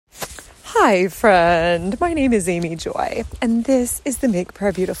Hi, friend. My name is Amy Joy, and this is the Make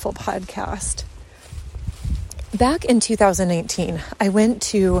Prayer Beautiful podcast. Back in 2019, I went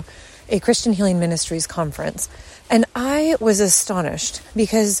to a Christian Healing Ministries conference, and I was astonished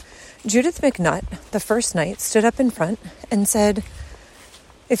because Judith McNutt, the first night, stood up in front and said,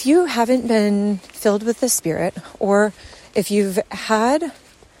 if you haven't been filled with the Spirit, or if you've had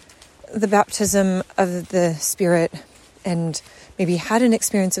the baptism of the Spirit and maybe had an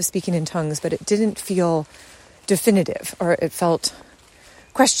experience of speaking in tongues, but it didn't feel definitive or it felt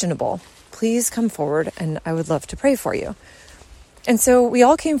questionable, please come forward and I would love to pray for you. And so we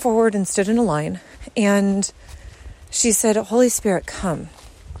all came forward and stood in a line, and she said, Holy Spirit, come.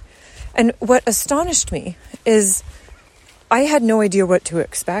 And what astonished me is I had no idea what to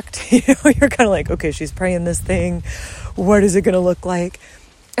expect. You're kind of like, okay, she's praying this thing. What is it going to look like?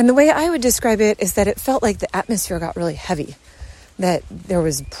 And the way I would describe it is that it felt like the atmosphere got really heavy, that there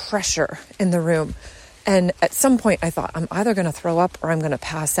was pressure in the room. And at some point I thought, I'm either going to throw up or I'm going to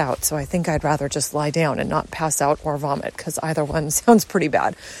pass out. So I think I'd rather just lie down and not pass out or vomit, because either one sounds pretty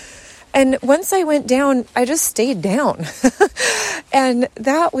bad. And once I went down, I just stayed down. And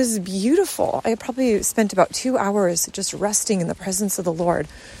that was beautiful. I probably spent about 2 hours just resting in the presence of the Lord.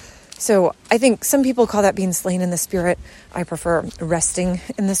 So I think some people call that being slain in the Spirit. I prefer resting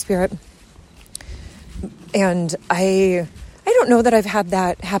in the Spirit. And I don't know that I've had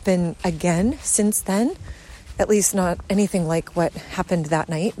that happen again since then, at least not anything like what happened that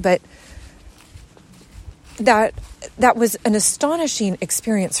night. But that was an astonishing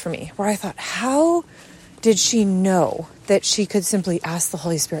experience for me, where I thought, how did she know that she could simply ask the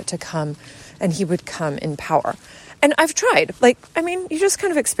Holy Spirit to come and he would come in power? And I've tried, you just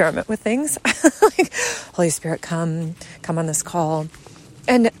kind of experiment with things. Like, Holy Spirit, come on this call.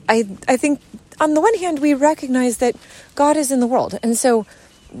 And I think on the one hand, we recognize that God is in the world. And so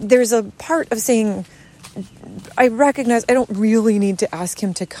there's a part of saying, I recognize I don't really need to ask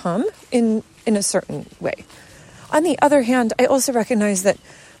him to come in a certain way. On the other hand, I also recognize that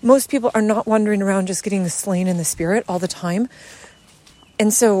most people are not wandering around just getting slain in the Spirit all the time.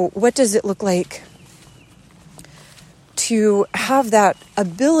 And so what does it look like to have that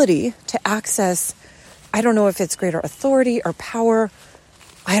ability to access, I don't know if it's greater authority or power,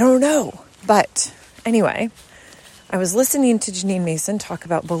 I don't know. But anyway, I was listening to Janine Mason talk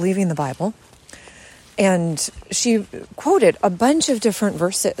about believing the Bible, and she quoted a bunch of different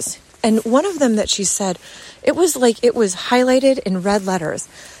verses. And one of them that she said, it was like it was highlighted in red letters,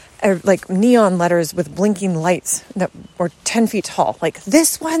 like neon letters with blinking lights that were 10 feet tall. Like,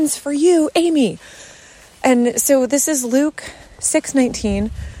 this one's for you, Amy. And so this is Luke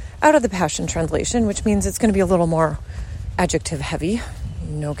 6:19 out of the Passion Translation, which means it's going to be a little more adjective heavy.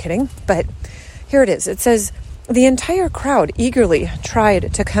 No kidding. But here it is. It says, the entire crowd eagerly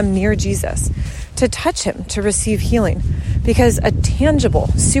tried to come near Jesus, to touch him, to receive healing, because a tangible,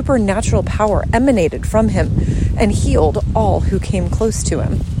 supernatural power emanated from him and healed all who came close to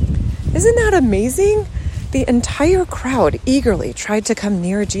him. Isn't that amazing? The entire crowd eagerly tried to come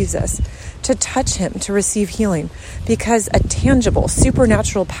near Jesus, to touch him, to receive healing, because a tangible,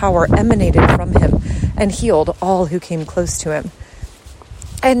 supernatural power emanated from him and healed all who came close to him.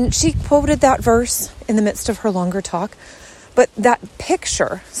 And she quoted that verse in the midst of her longer talk, but that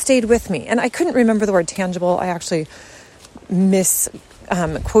picture stayed with me. And I couldn't remember the word tangible. I actually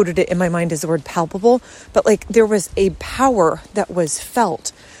misquoted it in my mind as the word palpable, but there was a power that was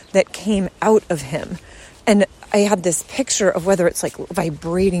felt that came out of him. And I had this picture of whether it's like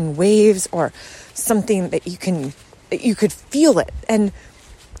vibrating waves or something that you could feel it. And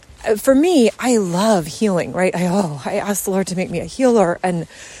for me, I love healing, right? I asked the Lord to make me a healer. And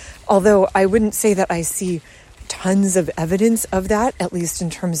although I wouldn't say that I see tons of evidence of that, at least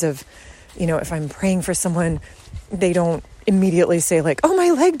in terms of, if I'm praying for someone, they don't immediately say oh, my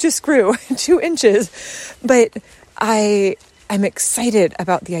leg just grew 2 inches. But I'm excited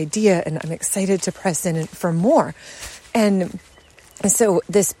about the idea, and I'm excited to press in for more. And so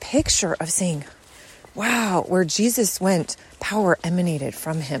this picture of saying, wow, where Jesus went, power emanated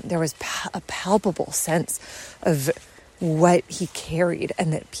from him. There was a palpable sense of what he carried,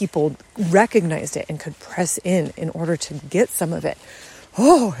 and that people recognized it and could press in order to get some of it.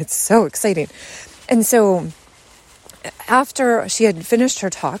 Oh, it's so exciting. And so after she had finished her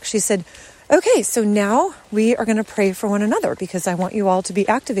talk, she said, okay, so now we are going to pray for one another, because I want you all to be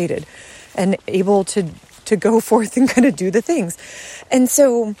activated and able to go forth and kind of do the things. And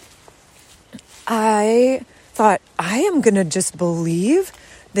so I thought, I am going to just believe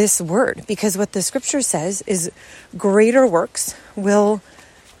this word, because what the scripture says is greater works will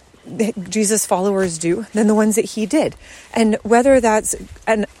Jesus followers do than the ones that he did. And whether that's,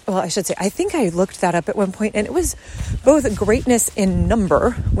 I should say, I think I looked that up at one point, and it was both greatness in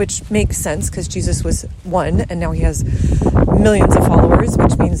number, which makes sense because Jesus was one and now he has millions of followers,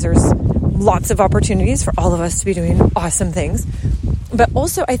 which means there's lots of opportunities for all of us to be doing awesome things. But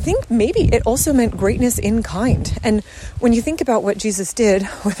also, I think maybe it also meant greatness in kind. And when you think about what Jesus did,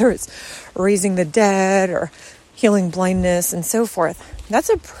 whether it's raising the dead or healing blindness and so forth, that's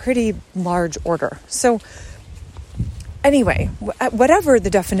a pretty large order. So anyway, whatever the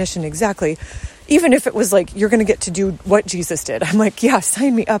definition exactly, even if it was like, you're going to get to do what Jesus did, I'm like, yeah,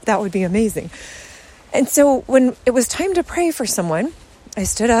 sign me up. That would be amazing. And so when it was time to pray for someone, I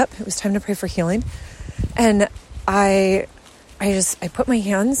stood up. It was time to pray for healing. And I put my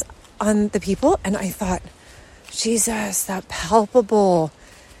hands on the people and I thought, Jesus, that palpable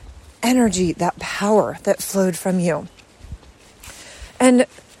energy, that power that flowed from you. And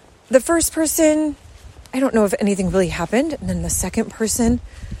the first person, I don't know if anything really happened. And then the second person,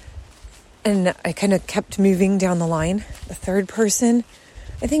 and I kind of kept moving down the line. The third person,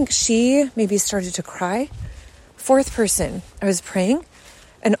 I think she maybe started to cry. Fourth person, I was praying,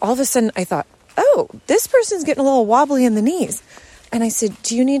 and all of a sudden I thought, oh, this person's getting a little wobbly in the knees. And I said,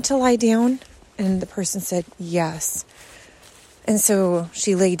 do you need to lie down? And the person said, yes. And so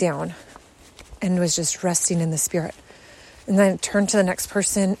she lay down and was just resting in the Spirit. And then I turned to the next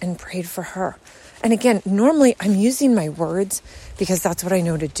person and prayed for her. And again, normally I'm using my words because that's what I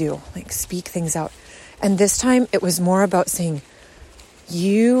know to do, like speak things out. And this time it was more about saying,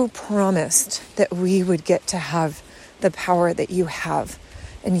 you promised that we would get to have the power that you have.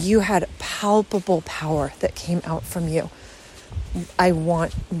 And you had palpable power that came out from you. I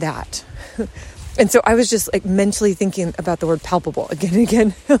want that. And so I was just like mentally thinking about the word palpable again and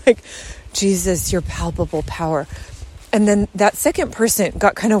again, like, Jesus, your palpable power. And then that second person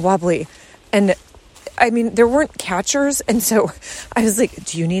got kind of wobbly. And I mean, there weren't catchers. And so I was like,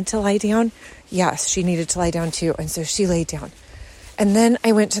 do you need to lie down? Yes, she needed to lie down too. And so she laid down. And then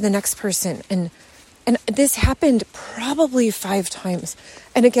I went to the next person, and this happened probably 5 times.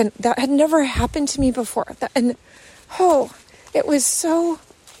 And again, that had never happened to me before. It was so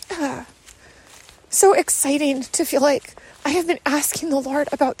exciting to feel like I have been asking the Lord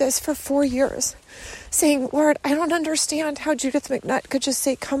about this for 4 years, saying, Lord, I don't understand how Judith McNutt could just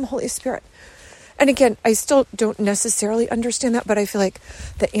say, come, Holy Spirit. And again, I still don't necessarily understand that, but I feel like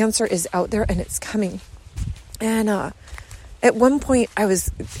the answer is out there and it's coming. And at one point, I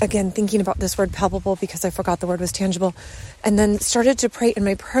was, again, thinking about this word palpable because I forgot the word was tangible, and then started to pray in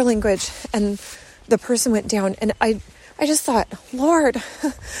my prayer language, and the person went down, and I just thought, Lord,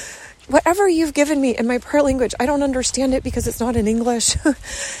 whatever you've given me in my prayer language, I don't understand it because it's not in English.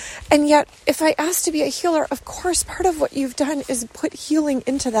 And yet, if I ask to be a healer, of course, part of what you've done is put healing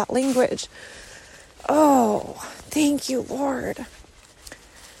into that language. Oh, thank you, Lord.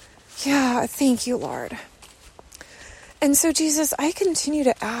 Yeah, thank you, Lord. And so, Jesus, I continue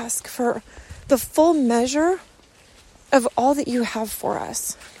to ask for the full measure of all that you have for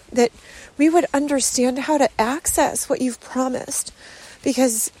us, that we would understand how to access what you've promised,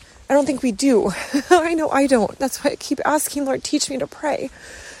 because I don't think we do. I know I don't. That's why I keep asking, Lord, teach me to pray,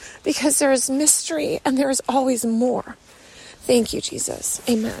 because there is mystery and there is always more. Thank you, Jesus.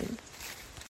 Amen.